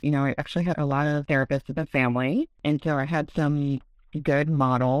I actually had a lot of therapists in the family. And so I had some good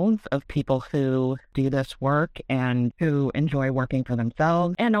models of people who do this work and who enjoy working for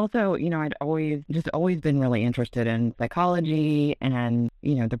themselves. And also, I'd always been really interested in psychology and,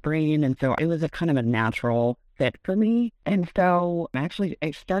 the brain. And so it was a kind of a natural fit for me. And so actually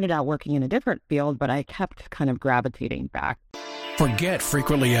I started out working in a different field, but I kept kind of gravitating back. Forget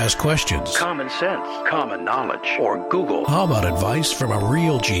frequently asked questions. Common sense, common knowledge, or Google. How about advice from a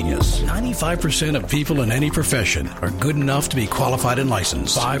real genius? 95% of people in any profession are good enough to be qualified and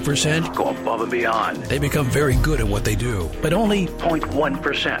licensed. 5% go above and beyond. They become very good at what they do, but only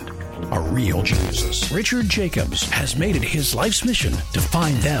 0.1% are real geniuses. Richard Jacobs has made it his life's mission to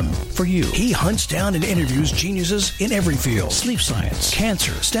find them for you. He hunts down and interviews geniuses in every field: sleep science,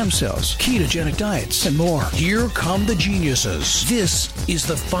 cancer, stem cells, ketogenic diets, and more. Here come the geniuses. This is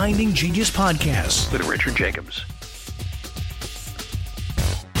the Finding Genius Podcast with Richard Jacobs.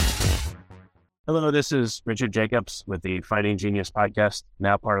 Hello, this is Richard Jacobs with the Finding Genius Podcast,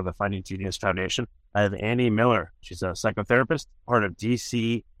 now part of the Finding Genius Foundation. I have Annie Miller. She's a psychotherapist, part of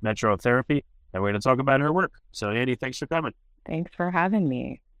DC Metro Therapy, and we're going to talk about her work. So, Annie, thanks for coming. Thanks for having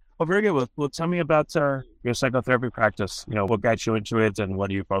me. Well, very good. Well, tell me about your psychotherapy practice. What got you into it, and what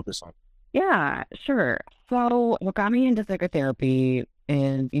do you focus on? Yeah, sure. So what got me into psychotherapy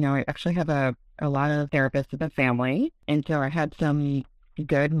is, I actually have a lot of therapists in the family. And so I had some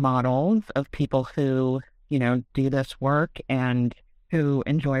good models of people who, do this work and who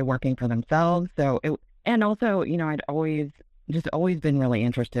enjoy working for themselves. And also, I'd always been really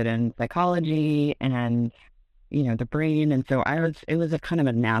interested in psychology and, the brain. And so it was a kind of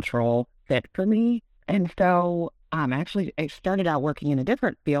a natural fit for me. And so actually I started out working in a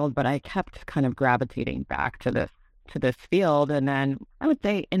different field, but I kept kind of gravitating back to this field. And then I would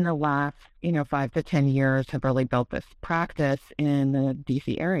say in the last, 5 to 10 years have really built this practice in the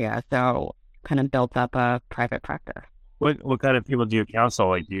DC area. So kind of built up a private practice. What kind of people do you counsel?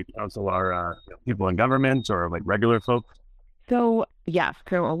 Like, do you counsel our people in government or like regular folks? So yes,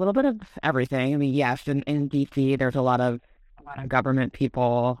 so a little bit of everything. I mean, yes, in DC there's a lot of government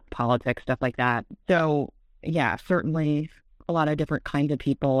people, politics, stuff like that. So yeah, certainly a lot of different kinds of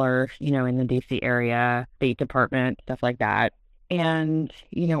people are, in the DC area, State Department, stuff like that. And,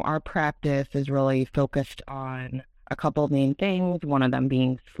 our practice is really focused on a couple of main things, one of them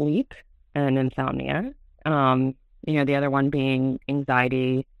being sleep and insomnia. The other one being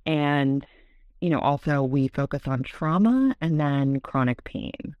anxiety. And, also we focus on trauma and then chronic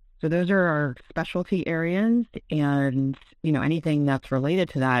pain. So those are our specialty areas, and, anything that's related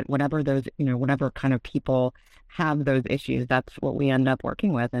to that, whatever kind of people have those issues, that's what we end up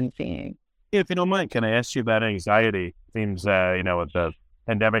working with and seeing. If you don't mind, can I ask you about anxiety? Seems, with the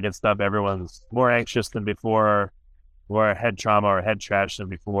pandemic and stuff, everyone's more anxious than before, more head trauma or head trash than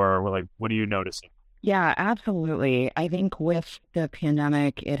before. We're like, what are you noticing? Yeah, absolutely. I think with the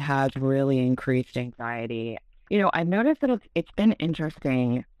pandemic, it has really increased anxiety. I've noticed that it's been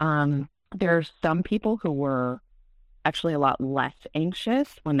interesting. There's some people who were actually a lot less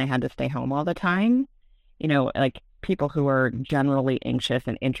anxious when they had to stay home all the time. Like people who are generally anxious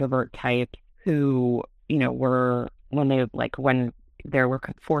and introvert type who, were when they were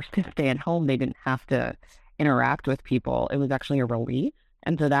forced to stay at home, they didn't have to interact with people. It was actually a relief.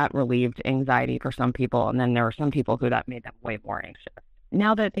 And so that relieved anxiety for some people. And then there were some people who that made them way more anxious.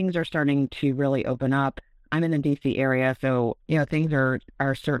 Now that things are starting to really open up, I'm in the DC area, so, things are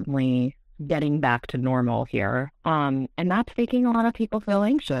certainly getting back to normal here. And that's making a lot of people feel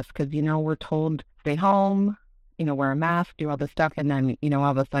anxious because, we're told stay home, wear a mask, do all this stuff. And then, all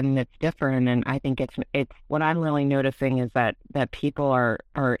of a sudden it's different. And I think it's what I'm really noticing is that people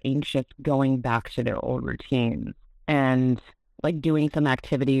are anxious going back to their old routines and like doing some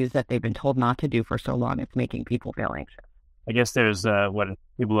activities that they've been told not to do for so long. It's making people feel anxious. I guess there's when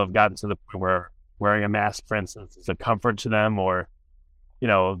people have gotten to the point where wearing a mask, for instance, is a comfort to them, or,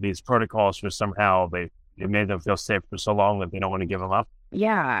 these protocols were somehow they made them feel safe for so long that they don't want to give them up.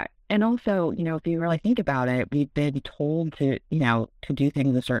 Yeah. And also, if you really think about it, we've been told to do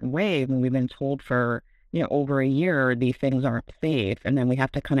things a certain way. I mean, we've been told for, over a year, these things aren't safe. And then we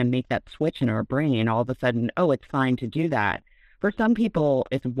have to kind of make that switch in our brain. All of a sudden, oh, it's fine to do that. For some people,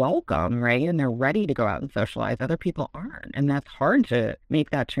 it's welcome, right? And they're ready to go out and socialize. Other people aren't. And that's hard to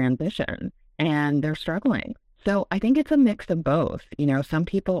make that transition. And they're struggling. So I think it's a mix of both. Some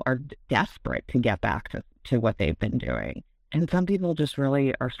people are desperate to get back to what they've been doing. And some people just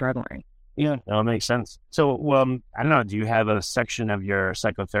really are struggling. Yeah, no, it makes sense. So, I don't know, do you have a section of your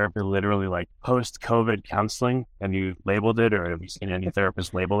psychotherapy literally like post-COVID counseling? Have you labeled it, or have you seen any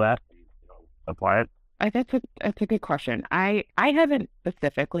therapists label that, apply it? That's a good question. I haven't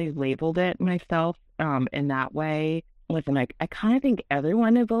specifically labeled it myself in that way. Listen, I kind of think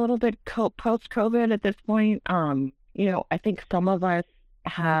everyone is a little bit post-COVID at this point. I think some of us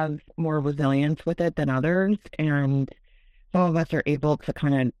have more resilience with it than others, and some of us are able to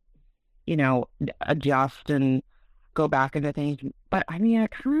kind of, adjust and go back into things. But I kind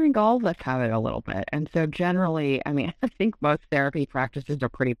of think all of us have it a little bit. And so generally, I think most therapy practices are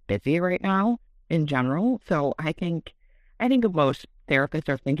pretty busy right now in general. So I think most therapists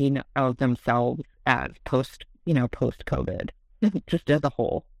are thinking of themselves as post-COVID, just as a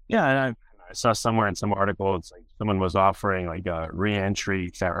whole. Yeah, and I saw somewhere in some article, it's like someone was offering like a re-entry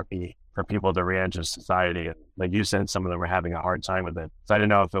therapy for people to re-enter society. And like you said, some of them were having a hard time with it. So I didn't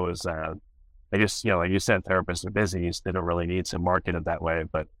know if it was, I guess, like you said, therapists are busy, so they don't really need to market it that way.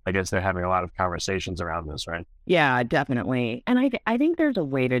 But I guess they're having a lot of conversations around this, right? Yeah, definitely. And I think there's a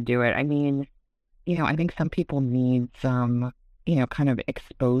way to do it. I think some people need some, kind of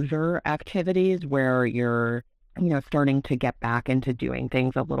exposure activities where you're, starting to get back into doing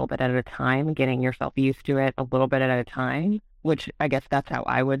things a little bit at a time, getting yourself used to it a little bit at a time, which I guess that's how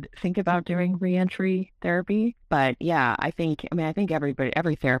I would think about doing reentry therapy. But yeah, I think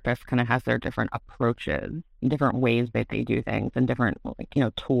every therapist kind of has their different approaches, different ways that they do things, and different,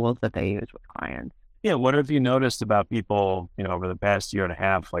 tools that they use with clients. Yeah. What have you noticed about people, over the past year and a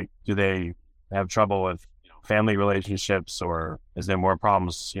half? Like, do they have trouble with family relationships, or is there more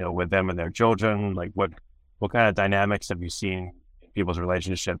problems, with them and their children? Like, what kind of dynamics have you seen in people's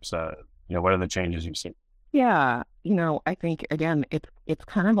relationships? What are the changes you've seen? Yeah, I think again, it's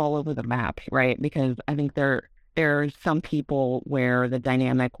kind of all over the map, right? Because I think there's some people where the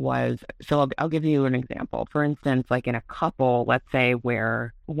dynamic was, so I'll give you an example. For instance, like in a couple, let's say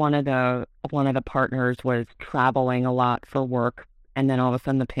where one of the partners was traveling a lot for work, and then all of a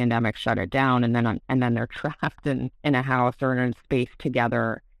sudden the pandemic shut it down, and then they're trapped in a house or in a space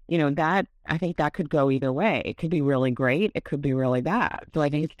together. That, I think that could go either way. It could be really great. It could be really bad. So I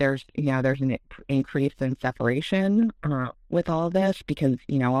think there's an increase in separation with all of this because,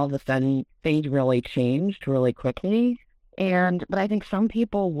 all of a sudden things really changed really quickly. But I think some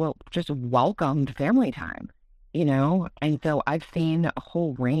people will just welcome family time, and so I've seen a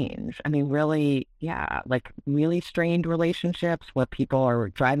whole range. Really, yeah, like really strained relationships where people are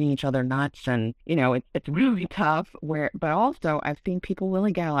driving each other nuts, and it's really tough. But also I've seen people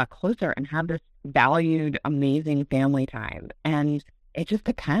really get a lot closer and have this valued, amazing family time. And it just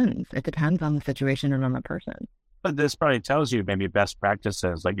depends. It depends on the situation and on the person. But this probably tells you maybe best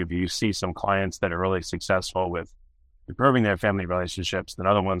practices. Like if you see some clients that are really successful with improving their family relationships, than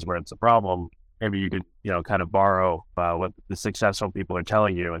other ones where it's a problem. Maybe you could, kind of borrow what the successful people are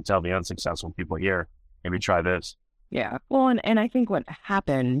telling you and tell the unsuccessful people here, maybe try this. Yeah. Well, and I think what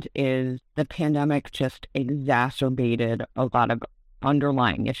happened is the pandemic just exacerbated a lot of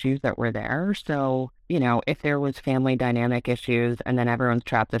underlying issues that were there. So, if there was family dynamic issues and then everyone's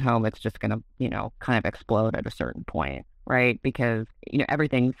trapped at home, it's just going to, kind of explode at a certain point. Right. Because,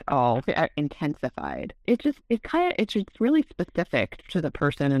 everything's all intensified. It's really specific to the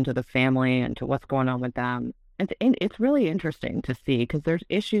person and to the family and to what's going on with them. And it's really interesting to see because there's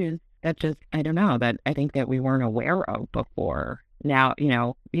issues that just, I don't know, that I think that we weren't aware of before. Now,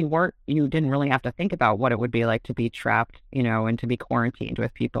 you didn't really have to think about what it would be like to be trapped, and to be quarantined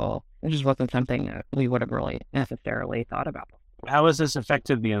with people. It just wasn't something that we would have really necessarily thought about. How has this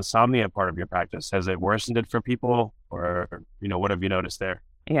affected the insomnia part of your practice? Has it worsened it for people, or, what have you noticed there?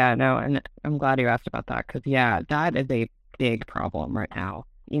 Yeah, no, and I'm glad you asked about that because, yeah, that is a big problem right now.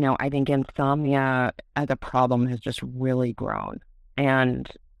 I think insomnia as a problem has just really grown. And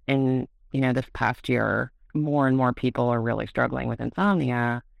in, this past year, more and more people are really struggling with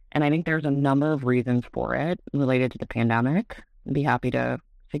insomnia. And I think there's a number of reasons for it related to the pandemic. I'd be happy to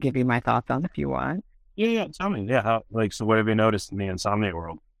give you my thoughts on if you want. Yeah, tell me. Yeah, so what have you noticed in the insomnia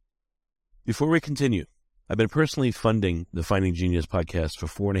world? Before we continue, I've been personally funding the Finding Genius podcast for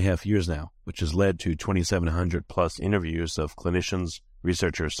 4.5 years now, which has led to 2,700 plus interviews of clinicians,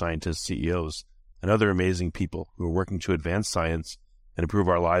 researchers, scientists, CEOs, and other amazing people who are working to advance science and improve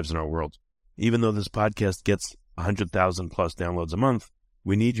our lives and our world. Even though this podcast gets 100,000 plus downloads a month,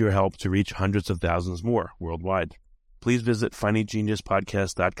 we need your help to reach hundreds of thousands more worldwide. Please visit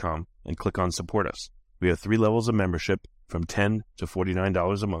findinggeniuspodcast.com and click on Support Us. We have 3 levels of membership from $10 to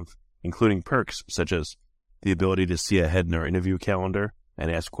 $49 a month, including perks such as the ability to see ahead in our interview calendar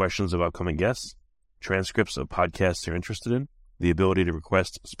and ask questions of upcoming guests, transcripts of podcasts you're interested in, the ability to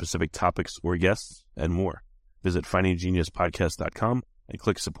request specific topics or guests, and more. Visit findinggeniuspodcast.com and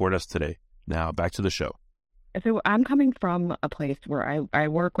click Support Us today. Now back to the show. So I'm coming from a place where I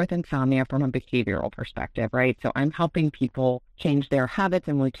work with insomnia from a behavioral perspective, right? So I'm helping people change their habits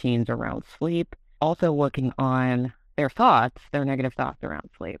and routines around sleep, also working on their thoughts, their negative thoughts around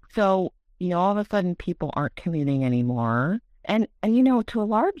sleep. So, all of a sudden people aren't commuting anymore. And to a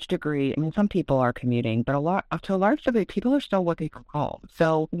large degree, I mean, some people are commuting, but to a large degree, people are still working from home.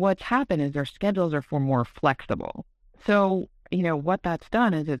 So what's happened is their schedules are more flexible. So, what that's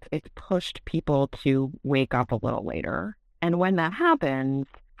done is it's pushed people to wake up a little later. And when that happens,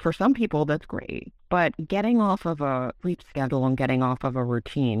 for some people, that's great. But getting off of a sleep schedule and getting off of a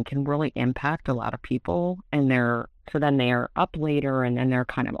routine can really impact a lot of people. And so then they're up later and then they're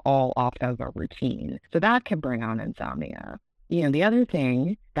kind of all off of a routine. So that can bring on insomnia. The other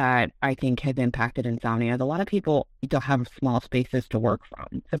thing that I think has impacted insomnia is a lot of people don't have small spaces to work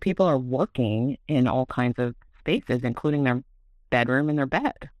from. So people are working in all kinds of spaces, including their bedroom and their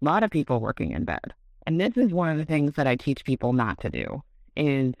bed. A lot of people working in bed. And this is one of the things that I teach people not to do,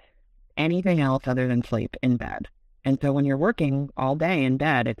 is anything else other than sleep in bed. And so when you're working all day in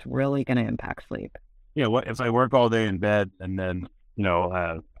bed, it's really going to impact sleep. Yeah, what if I work all day in bed and then,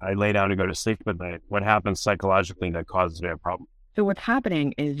 I lay down to go to sleep at night? What happens psychologically that causes a problem? So what's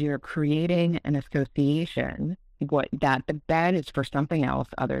happening is you're creating an association that the bed is for something else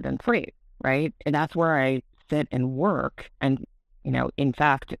other than sleep, right? And that's where I sit and work and, in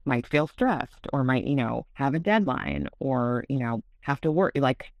fact, might feel stressed or might, have a deadline or, have to work,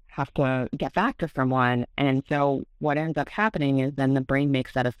 have to get back to someone. And so what ends up happening is then the brain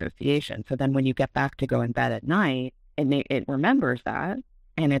makes that association. So then when you get back to go in bed at night, it remembers that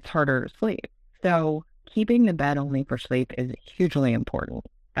and it's harder to sleep. So keeping the bed only for sleep is hugely important.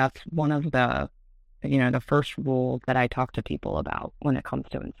 That's one of the first rules that I talk to people about when it comes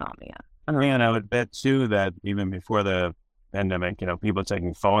to insomnia. And I would bet too that even before the pandemic, people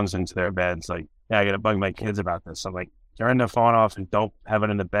taking phones into their beds, like, yeah, I got to bug my kids about this. I'm like, turn the phone off and don't have it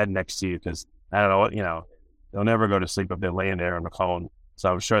in the bed next to you because I don't know what, they'll never go to sleep if they're laying there on the phone.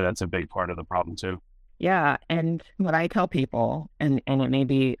 So I'm sure that's a big part of the problem too. Yeah. And what I tell people, and it may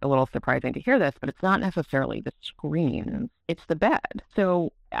be a little surprising to hear this, but it's not necessarily the screen, it's the bed.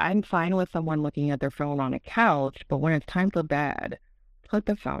 So I'm fine with someone looking at their phone on a couch, but when it's time for bed, put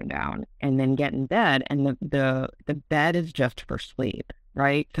the phone down and then get in bed. And the bed is just for sleep,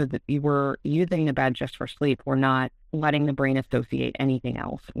 right? So that you were using the bed just for sleep. We're not letting the brain associate anything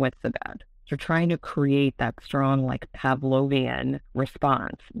else with the bed. So trying to create that strong, Pavlovian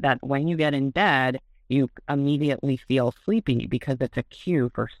response that when you get in bed, you immediately feel sleepy because it's a cue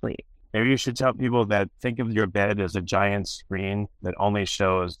for sleep. Maybe you should tell people that think of your bed as a giant screen that only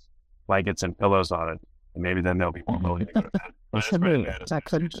shows blankets and pillows on it. And maybe then they'll be more willing to go to bed. That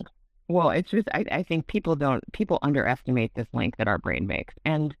could. Well, it's just, I think people underestimate this link that our brain makes.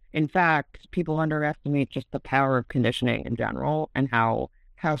 And in fact, people underestimate just the power of conditioning in general and how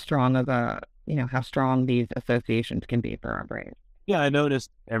strong how strong these associations can be for our brain. Yeah, I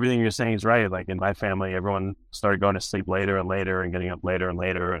noticed everything you're saying is right. Like in my family, everyone started going to sleep later and later and getting up later and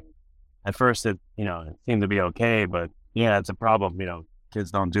later. And at first it seemed to be okay, but yeah, it's a problem.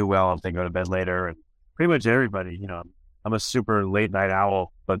 Kids don't do well if they go to bed later. And pretty much everybody, I'm a super late night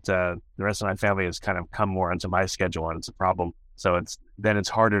owl, but the rest of my family has kind of come more into my schedule and it's a problem. So it's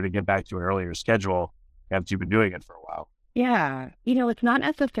harder to get back to an earlier schedule after you've been doing it for a while. Yeah. It's not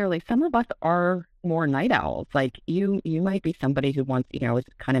necessarily, some of us are more night owls. Like you might be somebody who wants, is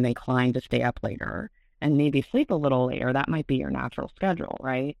kind of inclined to stay up later and maybe sleep a little later. That might be your natural schedule,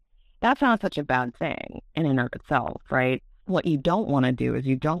 right? That's not such a bad thing in and of itself, right? What you don't want to do is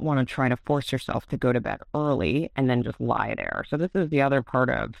you don't want to try to force yourself to go to bed early and then just lie there. So this is the other part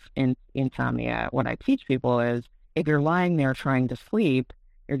of insomnia. What I teach people is if you're lying there trying to sleep,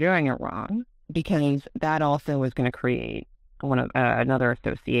 you're doing it wrong, because that also is going to create another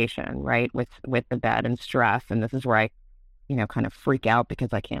association, right, with the bed and stress. And this is where I, kind of freak out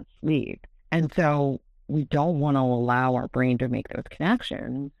because I can't sleep. And so we don't want to allow our brain to make those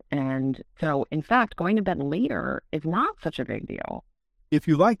connections. And so, in fact, going to bed later is not such a big deal. If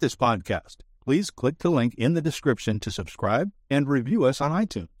you like this podcast, please click the link in the description to subscribe and review us on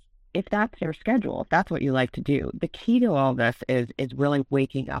iTunes. If that's your schedule, if that's what you like to do, the key to all this is really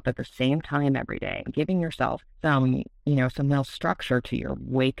waking up at the same time every day, giving yourself some real structure to your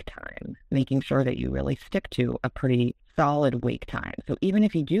wake time, making sure that you really stick to a pretty solid wake time. So even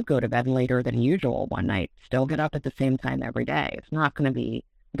if you do go to bed later than usual one night, still get up at the same time every day. It's not going to be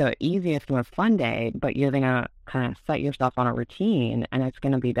the easiest or fun day, but you're going to kind of set yourself on a routine and it's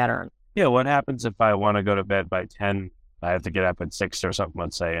going to be better. Yeah, what happens if I want to go to bed by 10? I have to get up at 6 or something,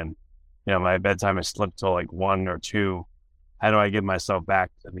 let's say, and my bedtime is slipped till 1 or 2. How do I get myself back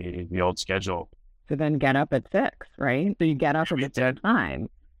to the old schedule? So then get up at 6, right? So you get up at the same time.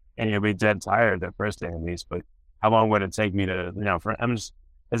 And you'll be dead tired the first day at least. But how long would it take me to, I'm just,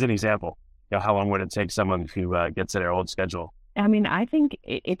 as an example, how long would it take someone to get to their old schedule? I mean, I think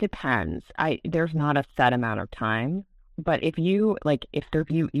it depends. There's not a set amount of time, but if you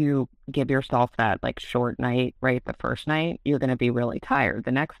you give yourself that like short night, right, the first night, you're going to be really tired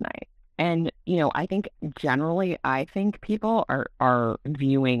the next night. And, I think generally, people are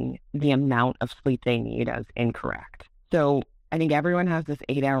viewing the amount of sleep they need as incorrect. So I think everyone has this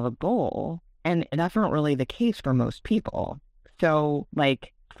 8-hour goal, and that's not really the case for most people. So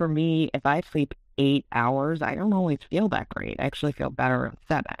like for me, if I sleep 8 hours, I don't always feel that great. I actually feel better at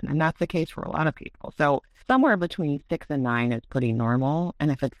 7. And that's the case for a lot of people. So somewhere between 6 and 9 is pretty normal.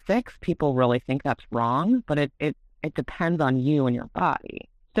 And if it's 6, people really think that's wrong, but it depends on you and your body.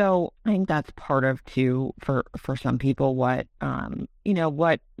 So I think that's part of too for some people what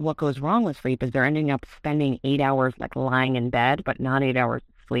goes wrong with sleep is they're ending up spending 8 hours like lying in bed, but not 8 hours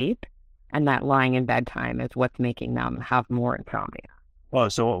of sleep. And that lying in bed time is what's making them have more insomnia. Well,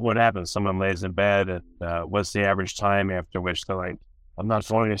 so what happens? Someone lays in bed and what's the average time after which they're like, I'm not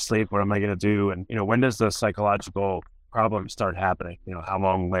falling asleep. What am I going to do? And, when does the psychological problem start happening? How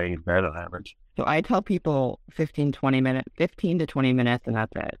long laying in bed on average? So I tell people 15 to 20 minutes, and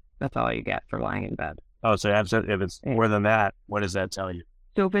that's it. That's all you get for lying in bed. Oh, so if it's more than that, what does that tell you?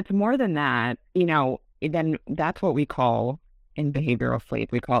 So if it's more than that, then that's what we call in behavioral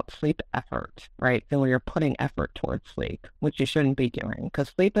sleep, we call it sleep effort, right? So you're putting effort towards sleep, which you shouldn't be doing because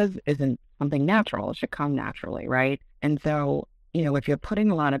sleep isn't something natural. It should come naturally, right? And so, if you're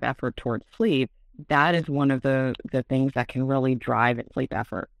putting a lot of effort towards sleep, that is one of the things that can really drive sleep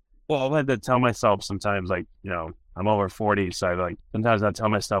effort. Well, I've had to tell myself sometimes, like, I'm over 40, so sometimes I tell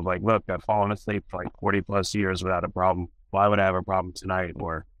myself, like, look, I've fallen asleep for like 40 plus years without a problem. Why would I have a problem tonight?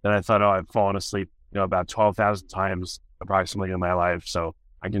 Or then I thought, I've fallen asleep, about 12,000 times approximately in my life, so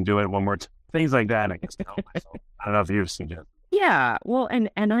I can do it one more time. Things like that, I guess, tell myself. I don't know if you've seen it. Yeah, well, and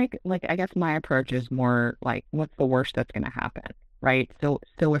I guess my approach is more like, what's the worst that's going to happen, right? So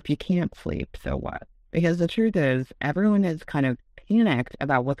if you can't sleep, so what? Because the truth is, everyone is kind of panicked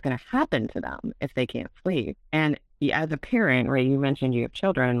about what's going to happen to them if they can't sleep. And as a parent, right, you mentioned you have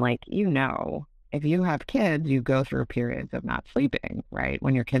children, like, if you have kids, you go through periods of not sleeping, right,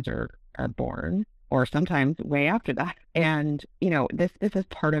 when your kids are born, or sometimes way after that. And, this is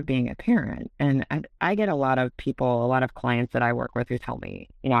part of being a parent. And I get a lot of clients that I work with who tell me,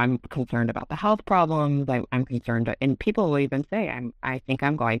 I'm concerned about the health problems. I'm concerned. And people will even say, I think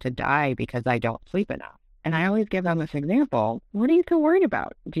I'm going to die because I don't sleep enough. And I always give them this example. What are you so worried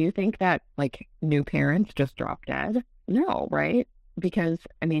about? Do you think that like new parents just drop dead? No, right? Because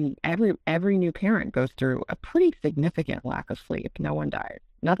every new parent goes through a pretty significant lack of sleep. No one dies.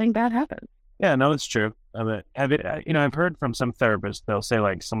 Nothing bad happens. Yeah, no, it's true. I've heard from some therapists, they'll say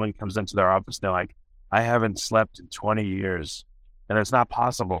like someone comes into their office, they're like, I haven't slept in 20 years. And it's not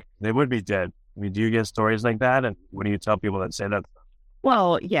possible. They would be dead. Do you get stories like that? And what do you tell people that say that?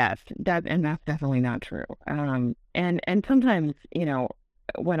 Well, yes, that's definitely not true. And sometimes,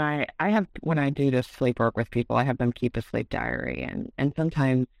 when I do this sleep work with people, I have them keep a sleep diary, and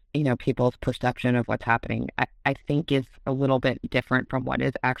sometimes, people's perception of what's happening, I think is a little bit different from what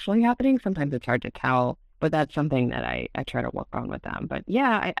is actually happening. Sometimes it's hard to tell, but that's something that I try to work on with them. But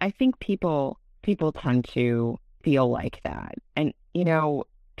yeah, I think people tend to feel like that. And,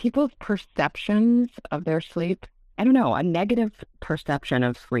 people's perceptions of their sleep, I don't know, a negative perception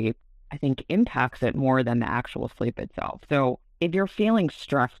of sleep, I think impacts it more than the actual sleep itself. So if you're feeling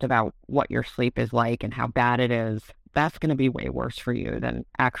stressed about what your sleep is like and how bad it is, that's going to be way worse for you than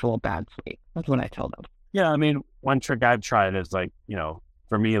actual bad sleep. That's what I tell them. Yeah, one trick I've tried is like,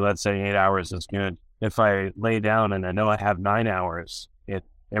 for me, let's say 8 hours is good. If I lay down and I know I have 9 hours, it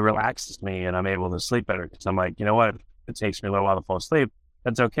relaxes me and I'm able to sleep better because I'm like, what? If it takes me a little while to fall asleep,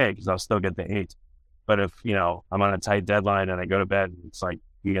 that's okay because I'll still get the 8. But if, I'm on a tight deadline and I go to bed, and it's like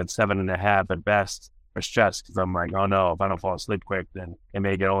you get 7.5 at best for stress because I'm like, oh no, if I don't fall asleep quick, then it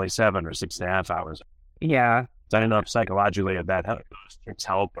may get only 7 or 6.5 hours. Yeah. So I don't know if psychologically if that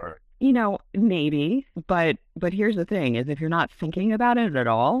help or... Maybe, but here's the thing is if you're not thinking about it at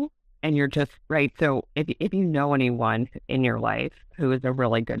all and you're just, right, so if you know anyone in your life who is a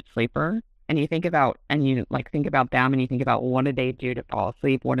really good sleeper and you think about, and you think about them and you think about what do they do to fall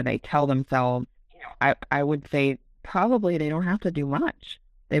asleep? What do they tell themselves? I would say probably they don't have to do much.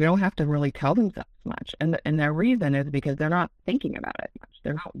 They don't have to really tell themselves much. And their reason is because they're not thinking about it much.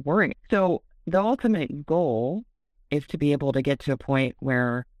 They're not worrying. So the ultimate goal is to be able to get to a point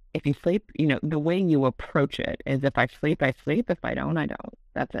where if you sleep, the way you approach it is if I sleep, I sleep. If I don't, I don't.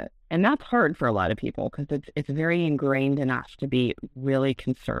 That's it. And that's hard for a lot of people because it's very ingrained in us to be really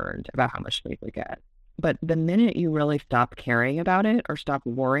concerned about how much sleep we get. But the minute you really stop caring about it or stop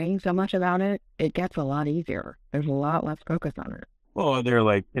worrying so much about it, it gets a lot easier. There's a lot less focus on it. Well, are there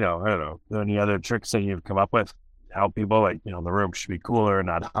I don't know, any other tricks that you've come up with to help people? The room should be cooler,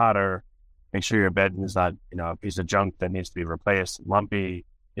 not hotter. Make sure your bed is not, a piece of junk that needs to be replaced, lumpy.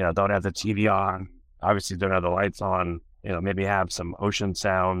 Don't have the TV on. Obviously, don't have the lights on. Maybe have some ocean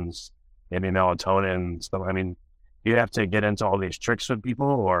sounds, maybe melatonin stuff. I mean, you have to get into all these tricks with people,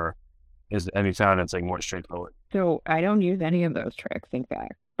 or have you found it's more straightforward? So I don't use any of those tricks, in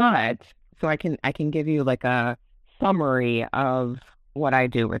fact. But so I can give you a summary of what I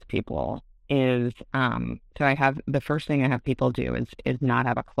do with people. Is so I have the first thing I have people do is not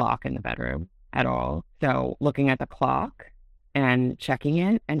have a clock in the bedroom at all. So looking at the clock and checking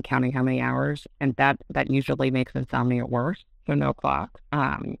it and counting how many hours, and that usually makes insomnia worse. So no clock.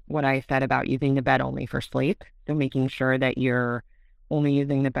 What I said about using the bed only for sleep, so making sure that you're only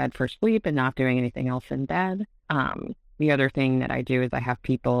using the bed for sleep and not doing anything else in bed. The other thing that I do is I have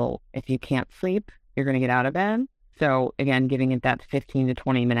people, if you can't sleep, you're going to get out of bed. So again, giving it that 15 to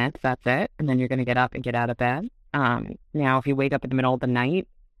 20 minutes, that's it. And then you're going to get up and get out of bed. Now, if you wake up in the middle of the night,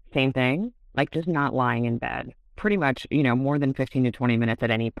 same thing, just not lying in bed. Pretty much, more than 15 to 20 minutes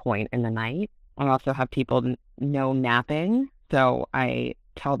at any point in the night. I also have people no napping. So I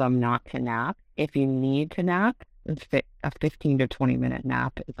tell them not to nap. If you need to nap, a 15 to 20 minute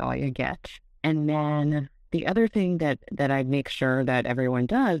nap is all you get. And then the other thing that I make sure that everyone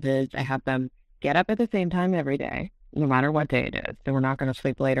does is I have them get up at the same time every day, no matter what day it is. So we're not going to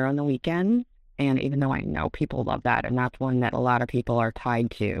sleep later on the weekend. And even though I know people love that, and that's one that a lot of people are tied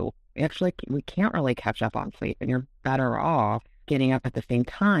to, we can't really catch up on sleep. And you're better off getting up at the same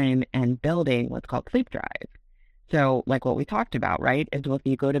time and building what's called sleep drive. So what we talked about, right, is if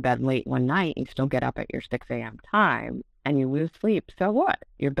you go to bed late one night, you still get up at your 6 a.m. time and you lose sleep. So what?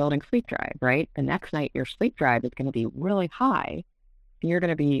 You're building sleep drive, right? The next night, your sleep drive is going to be really high. You're going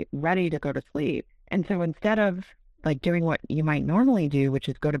to be ready to go to sleep. And so instead of doing what you might normally do, which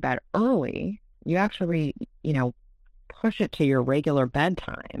is go to bed early, you actually, push it to your regular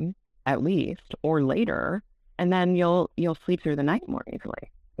bedtime at least, or later, and then you'll sleep through the night more easily.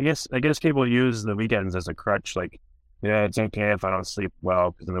 I guess people use the weekends as a crutch. It's okay if I don't sleep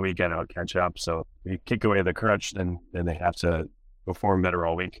well because in the weekend I'll catch up. So if you kick away the crutch, then they have to perform better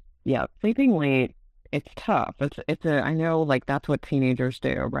all week. Yeah, sleeping late, it's tough. I know that's what teenagers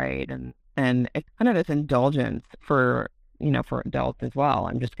do, right? And it's kind of this indulgence for adults as well.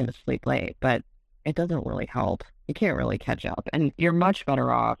 I'm just going to sleep late, but it doesn't really help. You can't really catch up, and you're much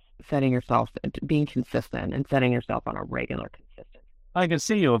better off being consistent and setting yourself on a regular consistency. I can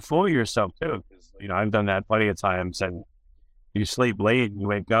see you'll fool yourself too, because I've done that plenty of times, and you sleep late and you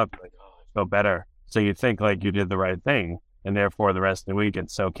wake up I feel better. So you think you did the right thing, and therefore the rest of the week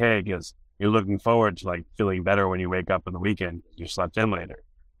it's okay because you're looking forward to feeling better when you wake up on the weekend. You slept in later.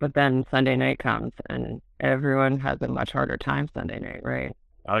 But then Sunday night comes and everyone has a much harder time Sunday night, right?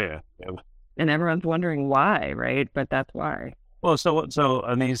 Oh yeah. And everyone's wondering why, right? But that's why. Well, so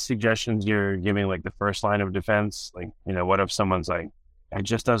on these suggestions you're giving the first line of defense, what if someone's it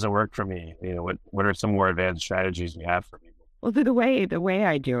just doesn't work for me? What are some more advanced strategies we have for people? Well, so the way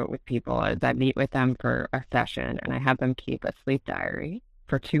I do it with people is I meet with them for a session and I have them keep a sleep diary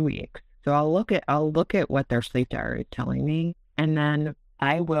for 2 weeks. So I'll look at what their sleep diary is telling me, and then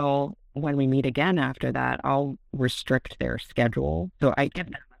I will, when we meet again after that, I'll restrict their schedule. So I give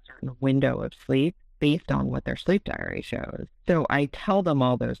them a certain window of sleep based on what their sleep diary shows. So I tell them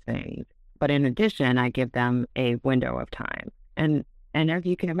all those things, but in addition, I give them a window of time. And as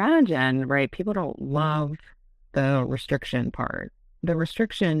you can imagine, right, people don't love the restriction part. The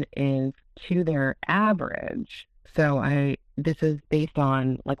restriction is to their average. So this is based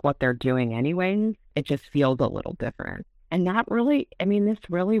on what they're doing anyways. It just feels a little different. And that really, this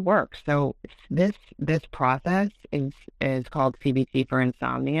really works. So this process is called CBT for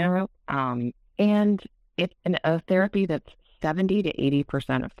insomnia. And it's a therapy that's 70 to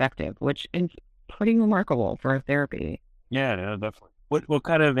 80% effective, which is pretty remarkable for a therapy. Yeah, definitely. What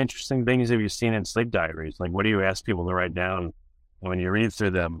kind of interesting things have you seen in sleep diaries? What do you ask people to write down when you read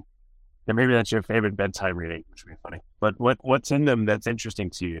through them? And maybe that's your favorite bedtime reading, which would be funny. But what's in them that's interesting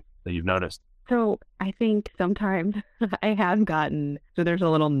to you that you've noticed? So I think sometimes I have gotten, so there's a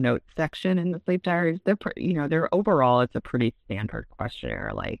little note section in the sleep diaries. They're overall, it's a pretty standard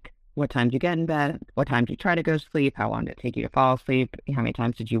questionnaire, what time did you get in bed? What time did you try to go to sleep? How long did it take you to fall asleep? How many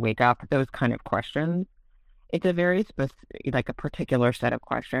times did you wake up? Those kind of questions. it's a very specific, like a particular set of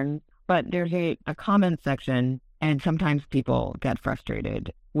questions, but there's a comment section, and sometimes people get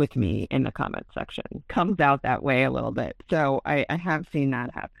frustrated with me in the comment section. Comes out that way a little bit. So I have seen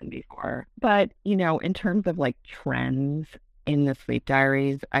that happen before. But, in terms of like trends in the sleep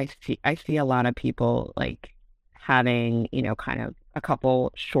diaries, I see a lot of people like having, kind of a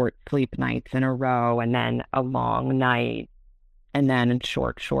couple short sleep nights in a row, and then a long night, and then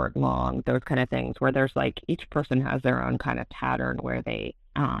short, long, those kind of things, where there's like each person has their own kind of pattern where they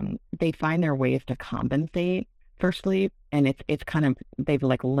find their ways to compensate for sleep, and it's kind of, they've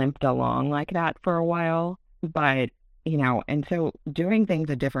like limped along like that for a while, but and so doing things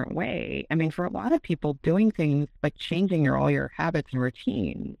a different way. I mean, for a lot of people, doing things like changing all your habits and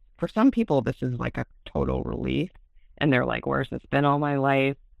routines, for some people this is like a total relief, and they're like, where's this been all my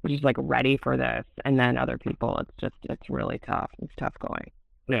life? We're just like ready for this. And then other people, it's really tough. It's tough going.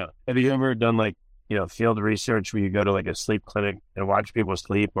 Yeah. Have you ever done like, field research where you go to like a sleep clinic and watch people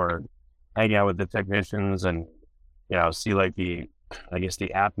sleep, or hang out with the technicians and, see like the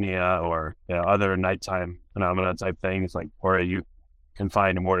apnea or other nighttime phenomena type things, like, or are you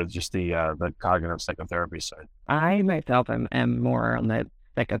confined more to just the cognitive psychotherapy side? I myself am more on the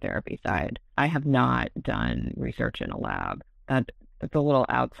psychotherapy side. I have not done research in a lab. It's a little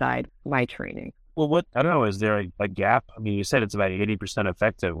outside my training. Well, I don't know, is there a gap? I mean, you said it's about 80%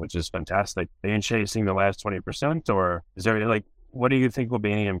 effective, which is fantastic. Are you chasing the last 20%, or is there what do you think will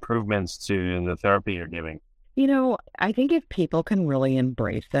be any improvements to the therapy you're giving? I think if people can really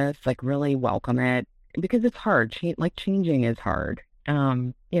embrace this, like really welcome it, because it's hard. Changing is hard.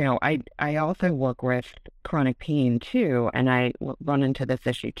 I also work with chronic pain too, and I run into this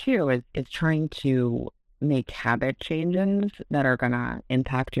issue too, is trying to make habit changes that are going to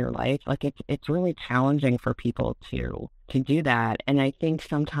impact your life. Like it's really challenging for people to do that. And I think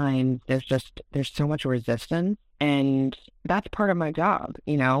sometimes there's so much resistance, and that's part of my job,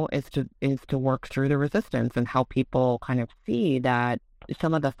 is to work through the resistance and help people kind of see that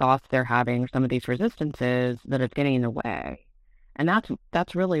some of the thoughts they're having, some of these resistances, that it's getting in the way. And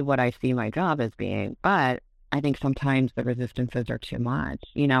that's really what I see my job as being. But I think sometimes the resistances are too much.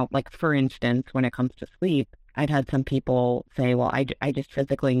 Like for instance, when it comes to sleep, I'd had some people say, well, I just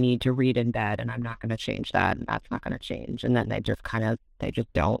physically need to read in bed, and I'm not going to change that, and that's not going to change. And then they just can't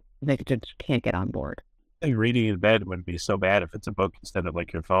get on board. I think reading in bed wouldn't be so bad if it's a book instead of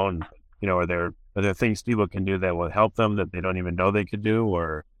like your phone. Are there things people can do that will help them that they don't even know they could do?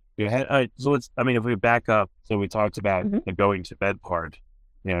 Or so if we back up, so we talked about the going to bed part,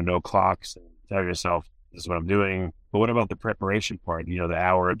 no clocks, and tell yourself, this is what I'm doing. But what about the preparation part, the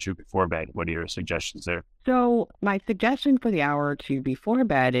hour or two before bed? What are your suggestions there? So my suggestion for the hour or two before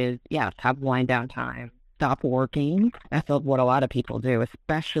bed is, yes, have wind down time. Stop working. That's what a lot of people do,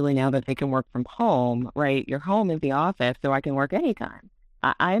 especially now that they can work from home, right? Your home is the office, so I can work anytime.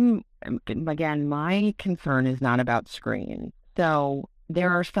 Again, my concern is not about screens. So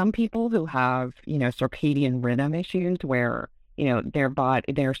there are some people who have, circadian rhythm issues where, their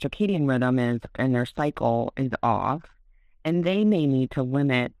circadian rhythm and their cycle is off, and they may need to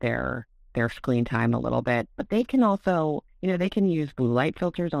limit their screen time a little bit, but they can also, they can use blue light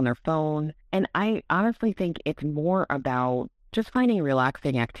filters on their phone. And I honestly think it's more about just finding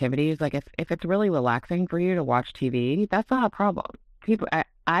relaxing activities. Like if it's really relaxing for you to watch TV, that's not a problem.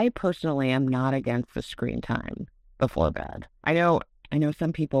 I personally am not against the screen time before bed. I know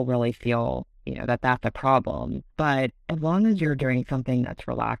some people really feel, that's a problem, but as long as you're doing something that's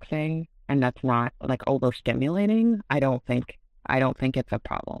relaxing and that's not like overstimulating, I don't think it's a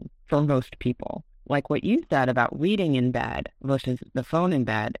problem for most people. Like what you said about reading in bed versus the phone in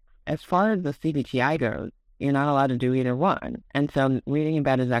bed, as far as the CBTI goes, you're not allowed to do either one. And so reading in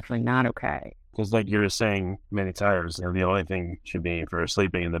bed is actually not okay. Because like you were saying many times, the only thing should be for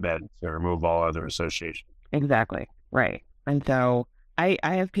sleeping in the bed to remove all other association. Exactly. Right. And so I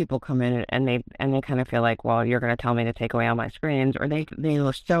have people come in and they kind of feel like, well, you're going to tell me to take away all my screens, or they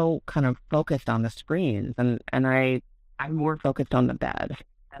were so kind of focused on the screens, and I'm more focused on the bed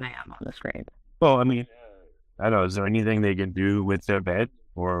than I am on the screen. Well, I mean, I don't know, is there anything they can do with their bed,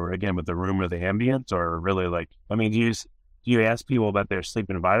 or again with the room or the ambience, or really do you ask people about their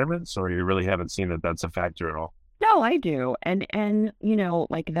sleep environments, or you really haven't seen that that's a factor at all? No, I do, and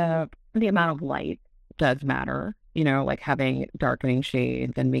like the amount of light does matter. Like having darkening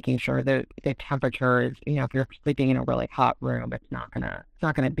shades and making sure that the temperature is, if you're sleeping in a really hot room, it's not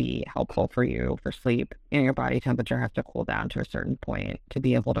gonna be helpful for you for sleep. Your body temperature has to cool down to a certain point to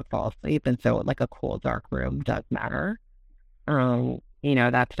be able to fall asleep. And so like a cool, dark room does matter.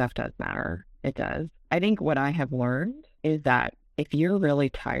 That stuff does matter. It does. I think what I have learned is that if you're really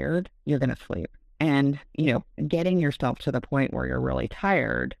tired, you're going to sleep. And, getting yourself to the point where you're really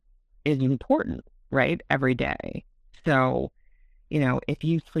tired is important, right? Every day. So, if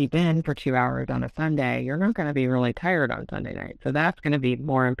you sleep in for 2 hours on a Sunday, you're not going to be really tired on Sunday night. So that's going to be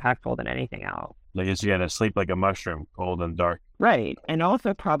more impactful than anything else. I guess you got to sleep like a mushroom, cold and dark. Right. And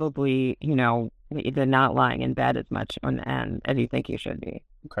also probably, the not lying in bed as much on end as you think you should be.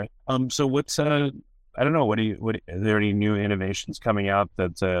 Okay. So what's, I don't know, are there any new innovations coming out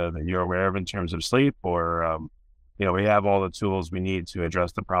that you're aware of in terms of sleep, or, we have all the tools we need to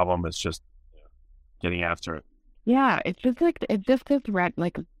address the problem. It's just getting after it. Yeah. It's just this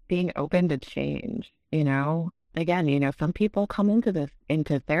being open to change, again, some people come into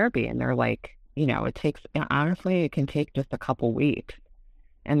therapy and they're like, it can take just a couple weeks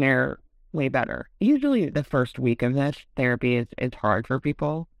and they're way better. Usually the first week of this therapy is hard for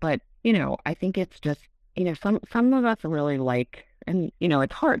people, but, I think it's just, some of us really like, and,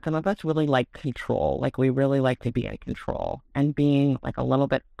 it's hard. Some of us really like control. Like we really like to be in control, and being like a little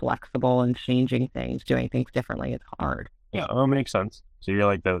bit flexible and changing things, doing things differently is hard. Yeah, that makes sense. So you're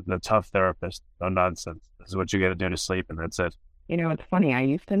like the tough therapist, no nonsense. This is what you got to do to sleep, and that's it. It's funny. I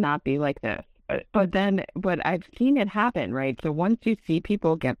used to not be like this. But I've seen it happen, right? So once you see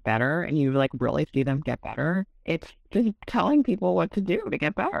people get better and you like really see them get better, it's just telling people what to do to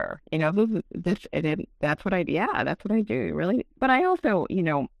get better. That's what I do, really. But I also,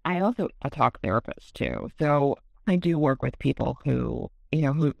 a talk therapist too. So I do work with people who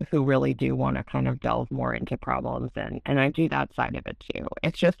really do want to kind of delve more into problems, and I do that side of it too.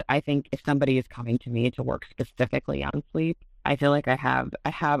 It's just, I think if somebody is coming to me to work specifically on sleep, I feel like I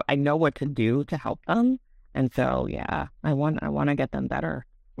know what to do to help them. And so, yeah, I want to get them better.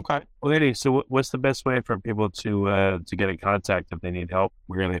 Okay. Well, Eddie, so what's the best way for people to get in contact if they need help?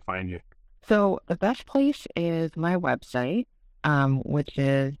 Where can they find you? So the best place is my website, which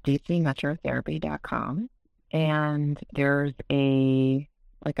is dcmetrotherapy.com. And there's a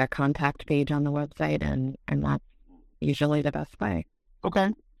contact page on the website, and that's usually the best way. Okay.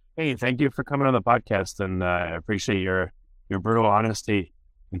 Hey, thank you for coming on the podcast, and I appreciate your brutal honesty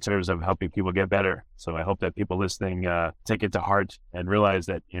in terms of helping people get better. So I hope that people listening take it to heart and realize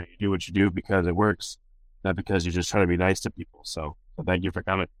that you do what you do because it works, not because you're just trying to be nice to people. So thank you for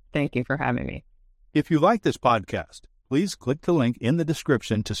coming. Thank you for having me. If you like this podcast, please click the link in the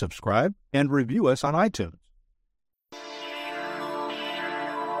description to subscribe and review us on iTunes.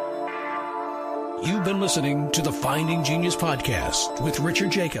 You've been listening to the Finding Genius podcast with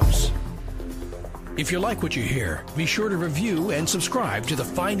Richard Jacobs. If you like what you hear, be sure to review and subscribe to the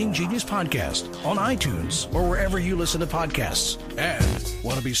Finding Genius podcast on iTunes or wherever you listen to podcasts. And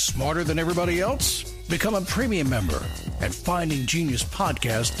want to be smarter than everybody else? Become a premium member at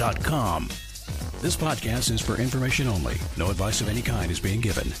findinggeniuspodcast.com. This podcast is for information only. No advice of any kind is being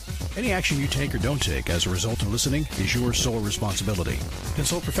given. Any action you take or don't take as a result of listening is your sole responsibility.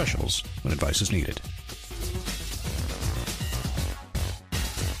 Consult professionals when advice is needed.